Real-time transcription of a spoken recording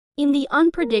In the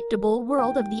unpredictable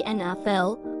world of the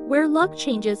NFL, where luck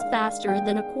changes faster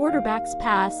than a quarterback's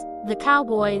pass, the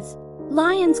Cowboys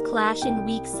Lions clash in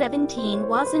Week 17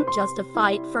 wasn't just a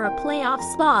fight for a playoff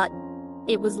spot.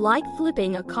 It was like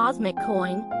flipping a cosmic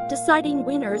coin, deciding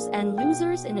winners and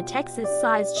losers in a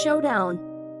Texas-sized showdown.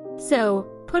 So,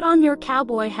 put on your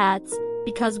cowboy hats,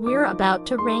 because we're about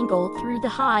to wrangle through the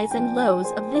highs and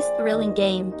lows of this thrilling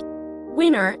game.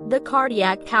 Winner, the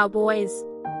Cardiac Cowboys.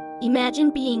 Imagine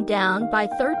being down by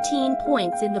 13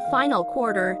 points in the final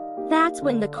quarter. That's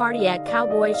when the Cardiac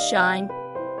Cowboys shine.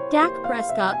 Dak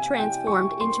Prescott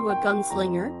transformed into a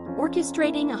gunslinger,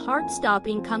 orchestrating a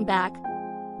heart-stopping comeback.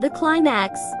 The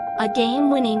climax, a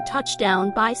game-winning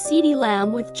touchdown by CeeDee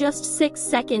Lamb with just 6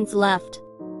 seconds left.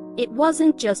 It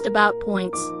wasn't just about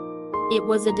points. It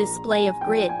was a display of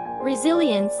grit,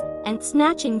 resilience, and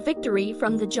snatching victory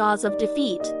from the jaws of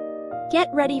defeat. Get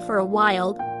ready for a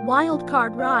wild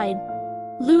card ride.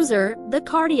 Loser, the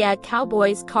Cardiac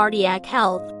Cowboys' cardiac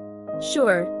health.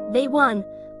 Sure, they won,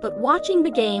 but watching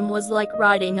the game was like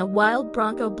riding a wild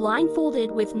bronco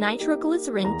blindfolded with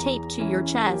nitroglycerin taped to your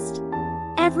chest.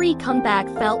 Every comeback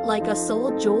felt like a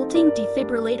soul-jolting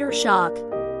defibrillator shock.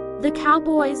 The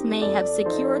Cowboys may have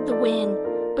secured the win,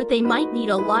 but they might need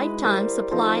a lifetime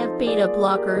supply of beta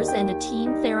blockers and a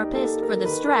team therapist for the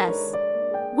stress.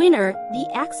 Winner, the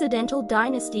accidental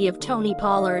dynasty of Tony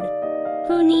Pollard.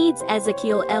 Who needs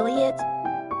Ezekiel Elliott?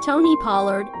 Tony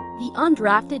Pollard, the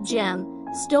undrafted gem,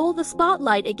 stole the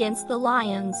spotlight against the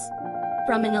Lions.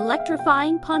 From an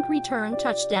electrifying punt return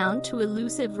touchdown to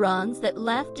elusive runs that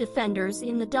left defenders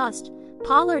in the dust,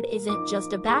 Pollard isn't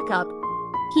just a backup.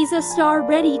 He's a star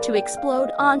ready to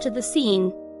explode onto the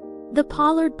scene. The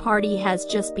Pollard party has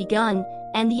just begun,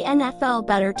 and the NFL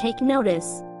better take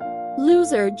notice.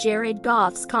 Loser, Jared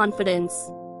Goff's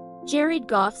confidence. Jared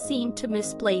Goff seemed to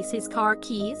misplace his car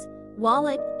keys,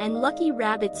 wallet, and lucky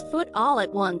rabbit's foot all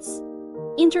at once.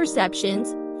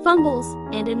 Interceptions, fumbles,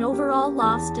 and an overall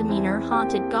lost demeanor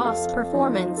haunted Goff's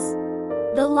performance.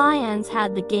 The Lions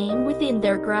had the game within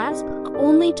their grasp,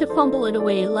 only to fumble it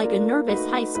away like a nervous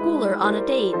high schooler on a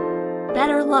date.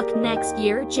 Better luck next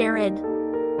year, Jared.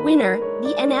 Winner,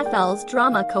 the NFL's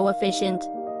drama coefficient.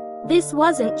 This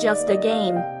wasn't just a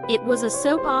game, it was a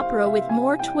soap opera with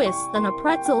more twists than a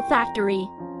pretzel factory.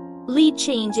 Lead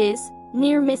changes,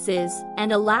 near misses,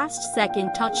 and a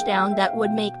last-second touchdown that would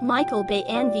make Michael Bay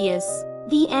envious.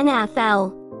 The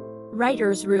NFL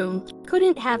writers' room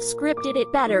couldn't have scripted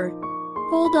it better.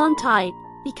 Hold on tight,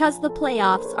 because the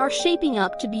playoffs are shaping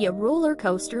up to be a roller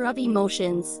coaster of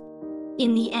emotions.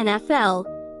 In the NFL,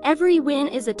 every win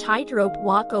is a tightrope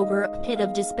walk over a pit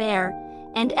of despair,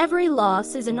 and every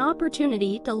loss is an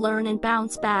opportunity to learn and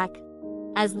bounce back.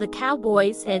 As the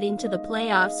Cowboys head into the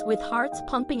playoffs with hearts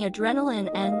pumping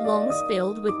adrenaline and lungs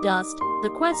filled with dust,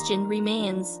 the question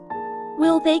remains: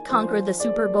 will they conquer the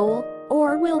Super Bowl,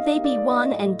 or will they be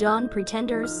one-and-done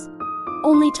pretenders?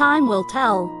 Only time will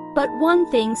tell, but one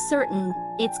thing's certain,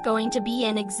 it's going to be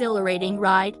an exhilarating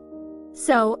ride.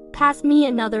 So, pass me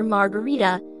another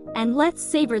margarita, and let's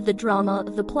savor the drama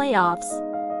of the playoffs.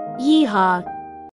 Yeehaw!